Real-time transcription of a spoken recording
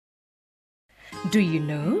Do you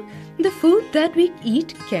know the food that we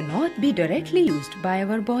eat cannot be directly used by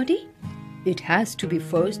our body? It has to be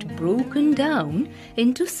first broken down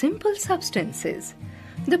into simple substances.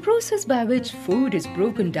 The process by which food is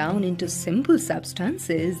broken down into simple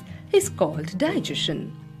substances is called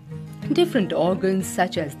digestion. Different organs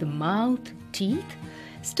such as the mouth, teeth,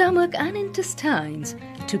 stomach and intestines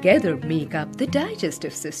together make up the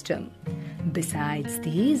digestive system. Besides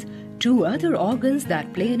these, two other organs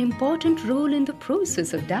that play an important role in the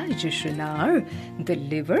process of digestion are the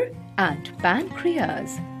liver and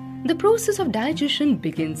pancreas. The process of digestion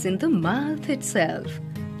begins in the mouth itself.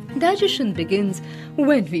 Digestion begins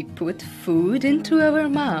when we put food into our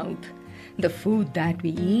mouth. The food that we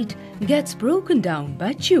eat gets broken down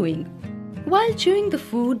by chewing. While chewing the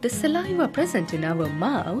food, the saliva present in our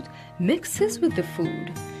mouth mixes with the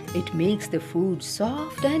food. It makes the food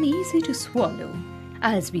soft and easy to swallow.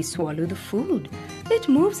 As we swallow the food, it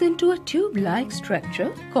moves into a tube-like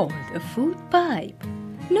structure called a food pipe.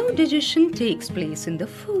 No digestion takes place in the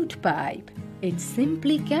food pipe. It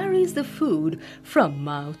simply carries the food from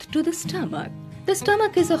mouth to the stomach. The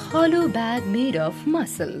stomach is a hollow bag made of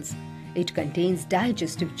muscles. It contains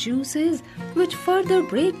digestive juices which further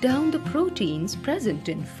break down the proteins present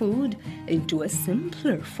in food into a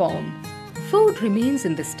simpler form. Food remains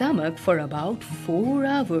in the stomach for about 4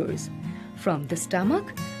 hours. From the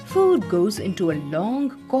stomach, food goes into a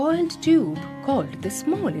long coiled tube called the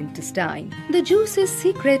small intestine. The juice is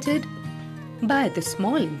secreted by the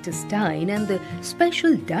small intestine, and the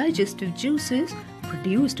special digestive juices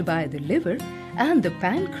produced by the liver and the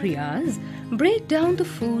pancreas break down the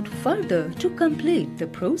food further to complete the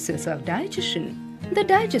process of digestion. The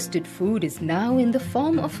digested food is now in the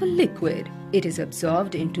form of a liquid. It is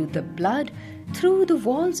absorbed into the blood through the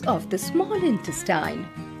walls of the small intestine.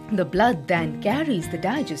 The blood then carries the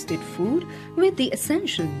digested food with the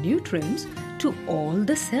essential nutrients to all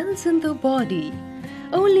the cells in the body.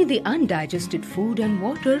 Only the undigested food and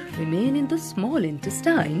water remain in the small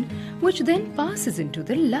intestine, which then passes into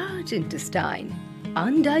the large intestine.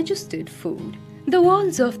 Undigested food. The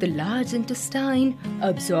walls of the large intestine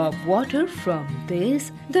absorb water from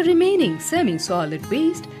this. The remaining semi-solid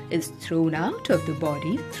waste is thrown out of the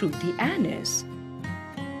body through the anus.